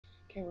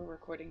Okay, we're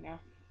recording now.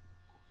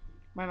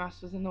 My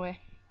mouse was in the way.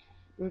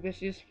 Boob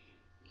issues.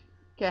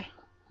 Okay,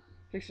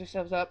 fix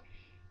yourselves up.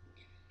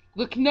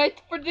 Look nice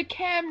for the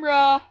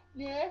camera!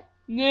 Yeah.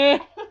 Nah.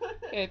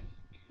 Okay,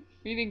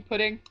 eating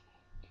pudding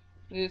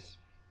is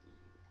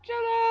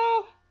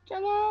Jello!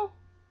 Jello!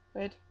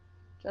 Wait,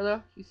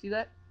 Jello, you see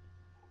that?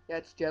 Yeah,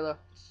 it's Jello.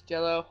 It's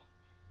Jello.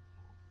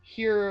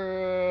 Heroes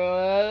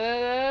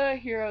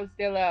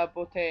de la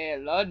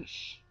Bote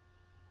lunch.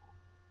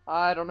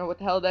 I don't know what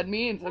the hell that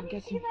means. I'm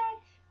guessing.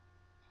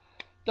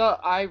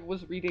 I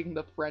was reading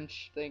the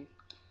French thing.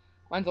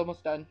 Mine's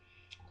almost done.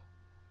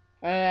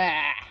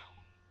 Ah,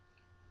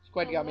 it's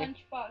quite The yummy.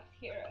 lunchbox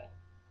hero.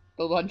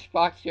 The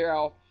lunchbox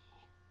hero.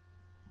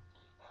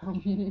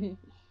 Read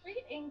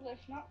English,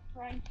 not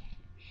French.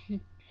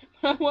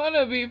 I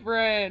wanna be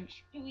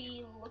French. Do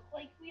we look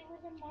like we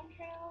live in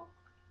Montreal?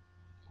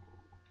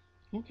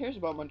 Who cares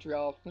about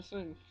Montreal?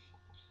 Listen,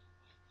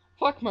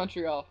 fuck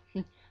Montreal.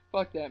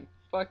 Fuck them.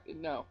 Fuck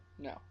no.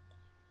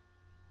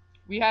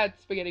 We had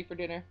spaghetti for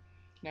dinner.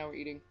 Now we're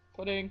eating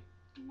pudding.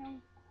 No.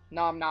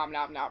 Nom nom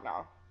nom nom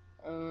nom.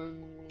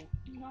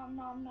 Nom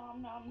nom nom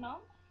nom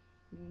nom.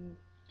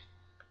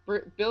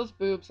 Bill's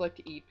boobs like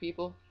to eat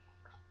people.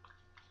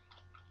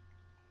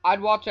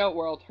 I'd watch out,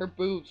 world. Her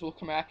boobs will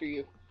come after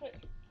you.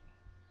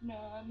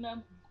 Nom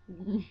nom.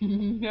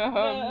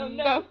 No.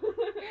 No.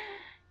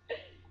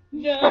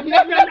 Nom,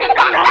 nom, nom, nom,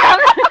 nom, nom.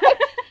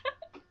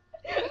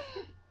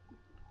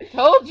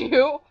 Told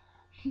you.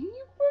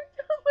 You fucked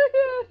up my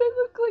head. I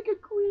look like a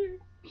queer.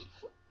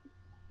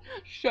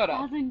 Shut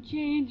up. Hasn't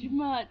changed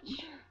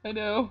much. I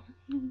know.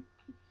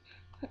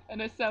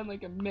 And I sound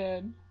like a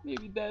man.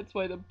 Maybe that's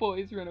why the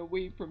boys run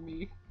away from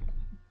me.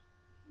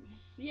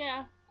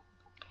 Yeah.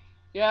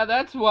 Yeah,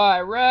 that's why.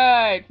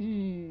 Right.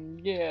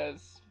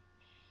 Yes.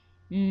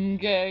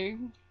 Okay.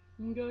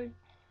 Okay.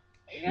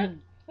 I got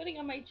pudding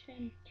on my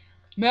chin.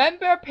 Man,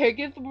 Bear Pig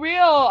is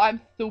real.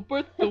 I'm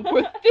super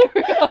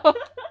serial.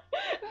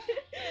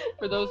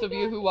 For those of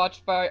you who watch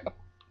South Park.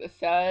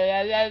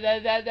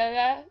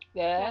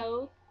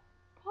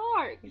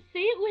 Say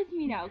it with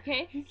me now,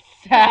 okay?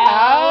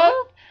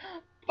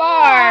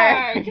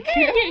 Park.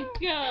 There you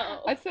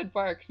go. I said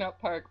bark,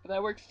 not park, but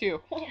that works too.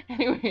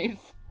 Anyways.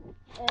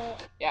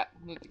 Yeah,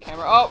 move the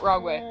camera. Oh,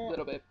 wrong way. A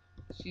little bit.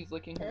 She's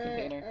licking her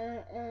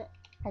container. I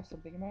have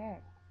something in my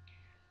eye.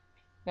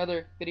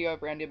 Another video of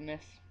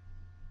randomness.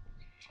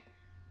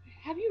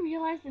 Have you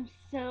realized I'm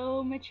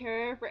so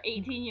mature for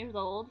 18 years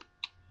old?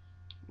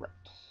 Right.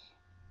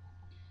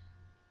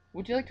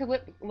 Would you like to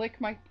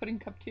lick my pudding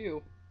cup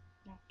too?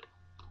 No.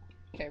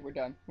 Okay, we're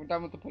done. We're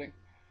done with the pudding.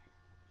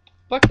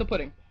 Fuck the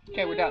pudding.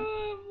 Okay, we're done.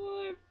 No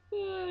more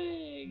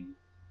pudding.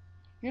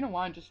 You're gonna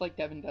whine just like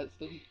Devin does.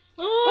 I'm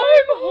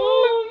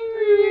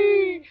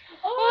hungry.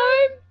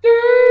 I'm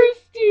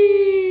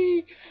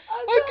thirsty.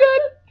 I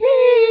got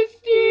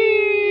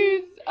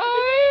pasties.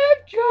 I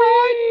have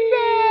dried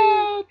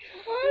mouth.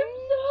 I'm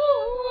so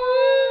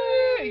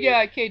hungry.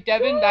 Yeah, okay,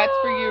 Devin, that's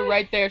for you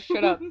right there.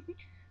 Shut up.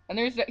 And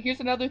here's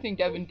another thing,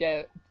 Devin.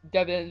 I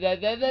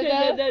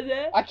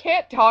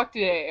can't talk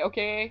today,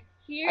 okay?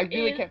 Here I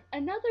really is can't.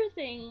 another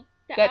thing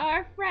that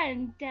our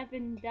friend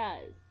Devin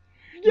does.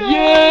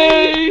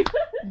 Yay!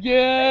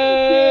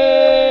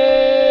 Yay!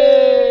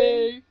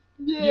 Yay!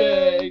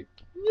 Yay!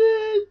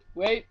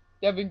 Wait,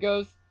 Devin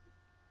goes.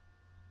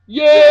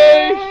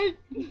 Yay!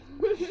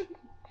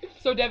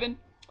 So Devin,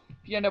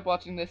 if you end up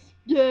watching this,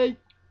 yay!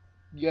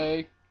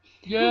 Yay!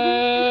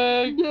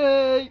 Yay!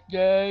 Yay!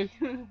 Yay!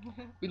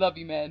 We love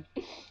you, man.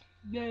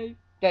 Yay!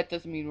 That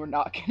doesn't mean we're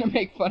not gonna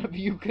make fun of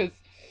you, because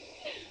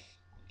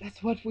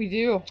that's what we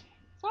do.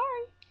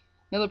 Sorry.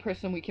 Another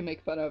person we can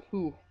make fun of.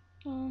 Who?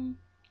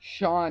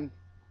 Sean.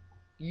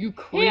 You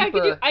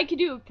creeper. Hey, I could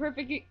do a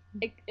perfect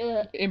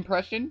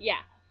impression?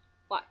 Yeah.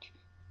 Watch.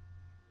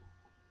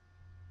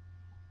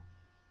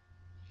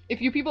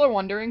 If you people are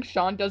wondering,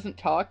 Sean doesn't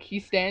talk.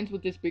 He stands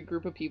with this big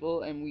group of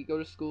people, and we go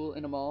to school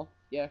in a mall.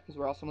 Yeah, because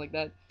we're awesome like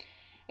that.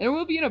 And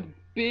we'll be in a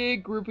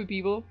big group of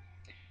people.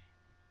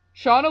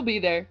 Sean will be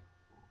there,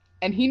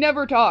 and he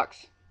never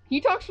talks.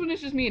 He talks when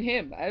it's just me and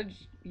him.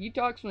 He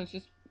talks when it's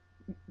just...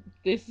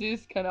 This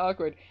is kind of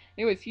awkward.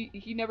 Anyways,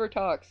 he never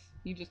talks.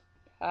 He just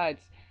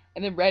hides.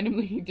 And then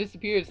randomly he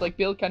disappears. Like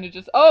Bill kind of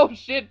just... Oh,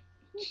 shit!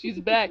 She's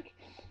back.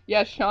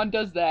 Yeah, Sean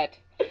does that.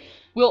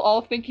 We'll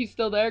all think he's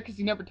still there because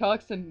he never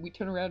talks, and we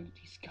turn around and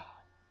he's gone.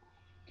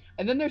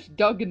 And then there's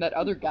Doug and that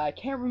other guy. I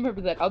can't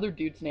remember that other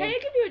dude's name. Hey, I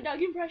can do a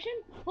Doug impression.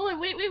 Hold on,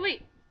 wait.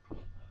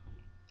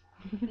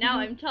 Now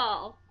I'm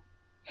tall.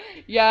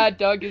 Yeah,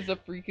 Doug is a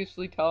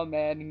freakishly tall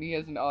man, and he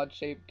has an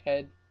odd-shaped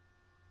head.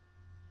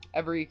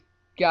 Every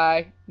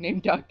guy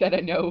named Doug that I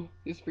know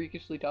is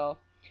freakishly tall.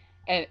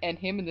 And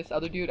him and this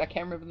other dude, I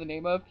can't remember the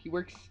name of, he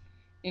works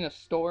in a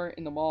store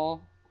in the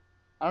mall.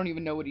 I don't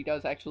even know what he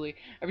does, actually.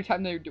 Every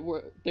time they're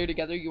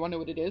together, you want to know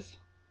what it is?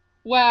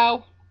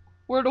 WoW!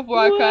 World of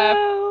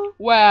Warcraft!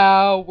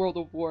 Wow, World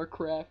of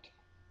Warcraft.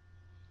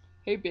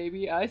 Hey,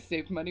 baby, I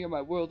saved money on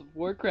my World of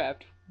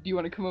Warcraft. Do you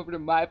want to come over to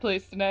my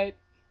place tonight?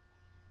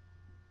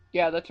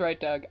 Yeah, that's right,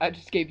 Doug. I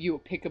just gave you a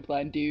pickup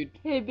line, dude.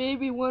 Hey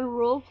baby, want to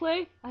role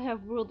play? I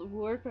have World of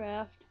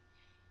Warcraft.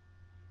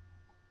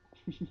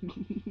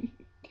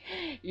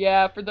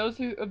 Yeah, for those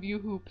of you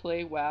who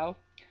play WoW,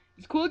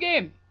 it's a cool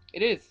game.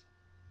 It is.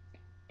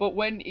 But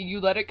when you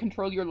let it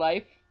control your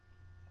life,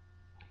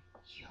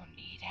 you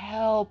need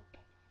help.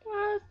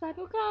 The sun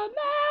will come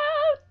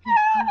out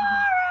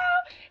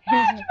tomorrow.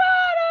 Much better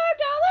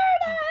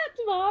than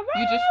tomorrow.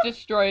 You just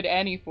destroyed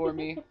Annie for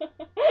me.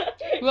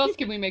 Who else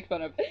can we make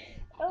fun of?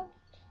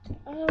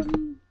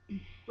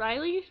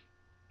 Riley?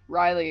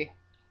 Riley.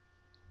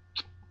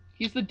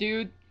 He's the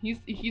dude.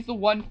 He's the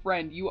one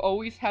friend. You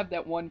always have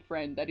that one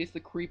friend that is the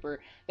creeper.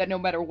 That no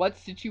matter what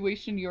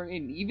situation you're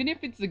in, even if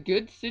it's a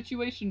good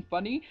situation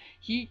funny,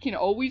 he can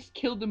always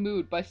kill the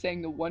mood by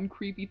saying the one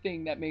creepy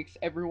thing that makes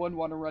everyone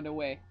want to run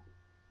away.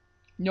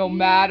 No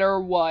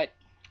matter what.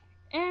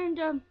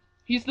 And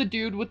He's the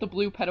dude with the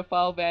blue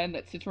pedophile van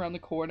that sits around the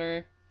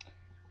corner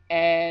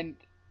and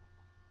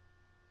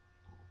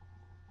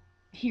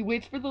he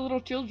waits for the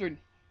little children.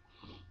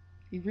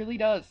 He really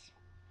does.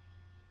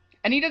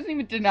 And he doesn't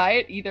even deny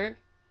it either.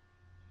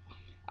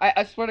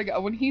 I swear to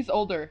God, when he's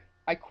older,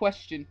 I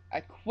question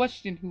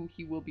who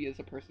he will be as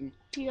a person.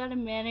 he got a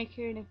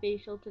manicure and a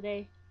facial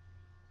today.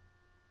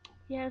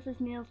 He has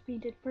his nails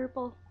painted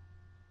purple.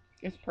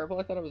 It's purple?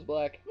 I thought it was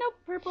black. Nope,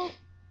 purple.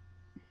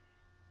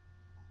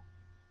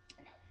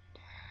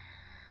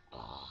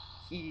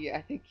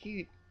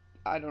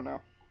 I don't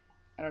know.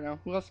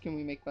 Who else can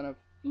we make fun of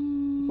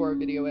before our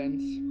video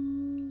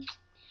ends?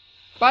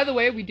 By the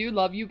way, we do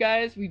love you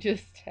guys. We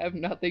just have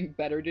nothing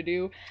better to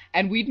do.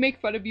 And we'd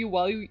make fun of you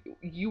while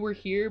you were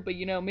here, but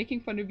you know,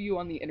 making fun of you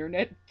on the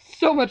internet,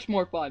 so much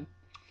more fun.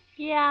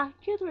 Yeah,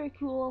 kids were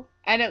cool.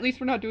 And at least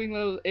we're not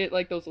doing it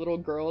like those little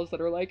girls that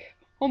are like,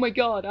 oh my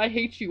god, I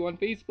hate you on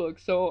Facebook,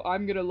 so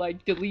I'm gonna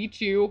like delete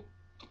you.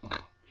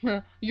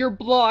 You're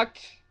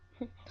blocked.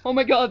 Oh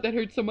my god, that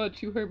hurt so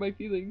much. You hurt my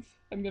feelings.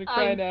 I'm gonna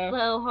cry now.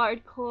 So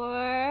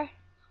hardcore.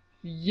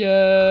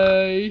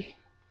 Yay.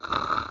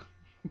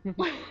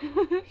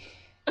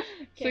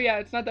 So yeah,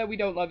 it's not that we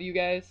don't love you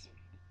guys.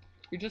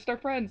 You're just our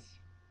friends.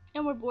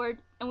 And we're bored,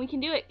 and we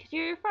can do it because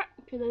you're your friend.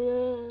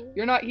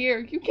 You're not here.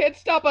 You can't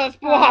stop us.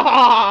 Who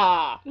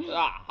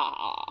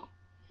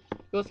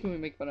else can we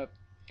make fun of?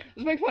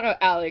 Let's make fun of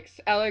Alex.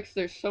 Alex,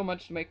 there's so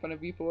much to make fun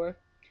of you for.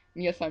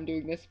 And yes, I'm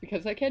doing this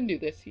because I can do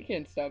this. He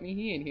can't stop me.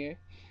 He ain't here.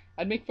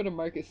 I'd make fun of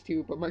Marcus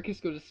too, but Marcus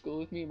goes to school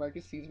with me.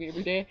 Marcus sees me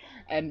every day,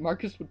 and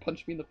Marcus would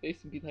punch me in the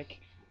face and be like,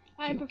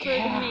 I prefer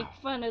to make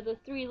fun of the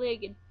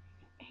three-legged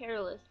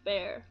hairless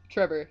bear.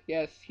 Trevor,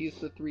 yes, he's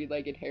the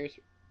three-legged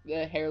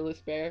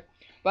hairless bear.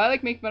 But I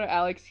like making fun of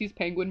Alex. He's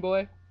Penguin Boy.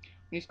 When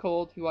he's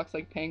cold, he walks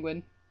like a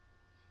penguin.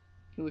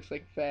 He looks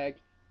like a fag.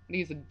 And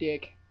he's a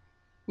dick.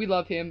 We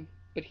love him,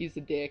 but he's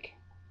a dick.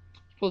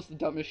 He pulls the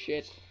dumbest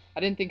shit.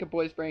 I didn't think a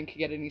boy's brain could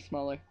get any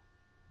smaller.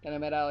 Then I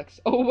met Alex.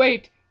 Oh,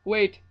 wait,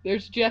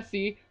 there's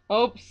Jesse.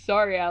 Oh,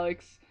 sorry,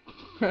 Alex.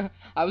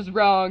 I was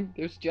wrong.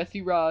 There's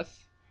Jesse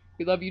Ross.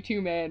 We love you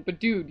too, man. But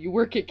dude, you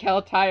work at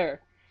Cal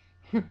Tire.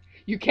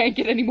 You can't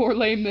get any more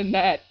lame than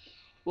that.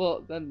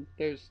 Well, then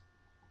there's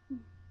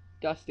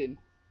Dusty,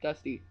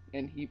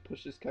 and he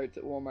pushes carts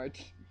at Walmart.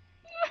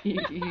 he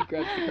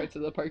grabs the carts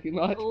in the parking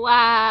lot.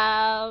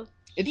 Wow.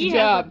 It's she a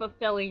job. has a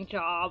fulfilling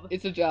job.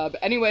 It's a job.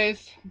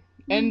 Anyways,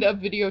 end of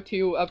video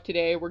 2 of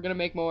today. We're gonna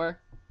make more.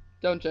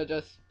 Don't judge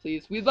us,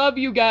 please. We love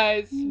you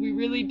guys. We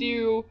really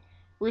do.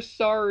 We're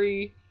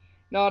sorry.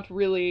 Not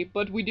really,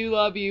 but we do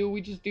love you. We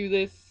just do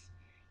this.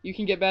 You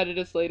can get mad at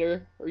us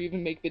later, or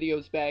even make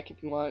videos back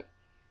if you want.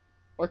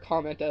 Or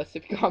comment us.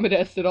 If you comment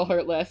us, it'll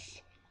hurt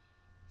less.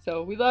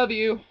 So, we love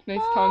you.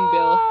 Nice tongue,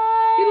 Bill.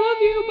 We love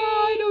you.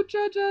 Bye. Don't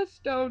judge us.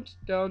 Don't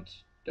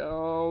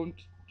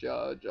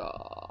judge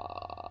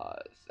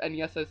us. And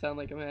yes, I sound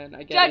like a man.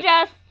 I get Judge it.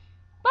 us.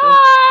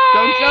 Bye.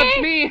 Don't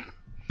judge me.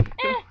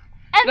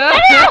 And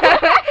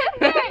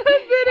video.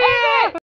 Video.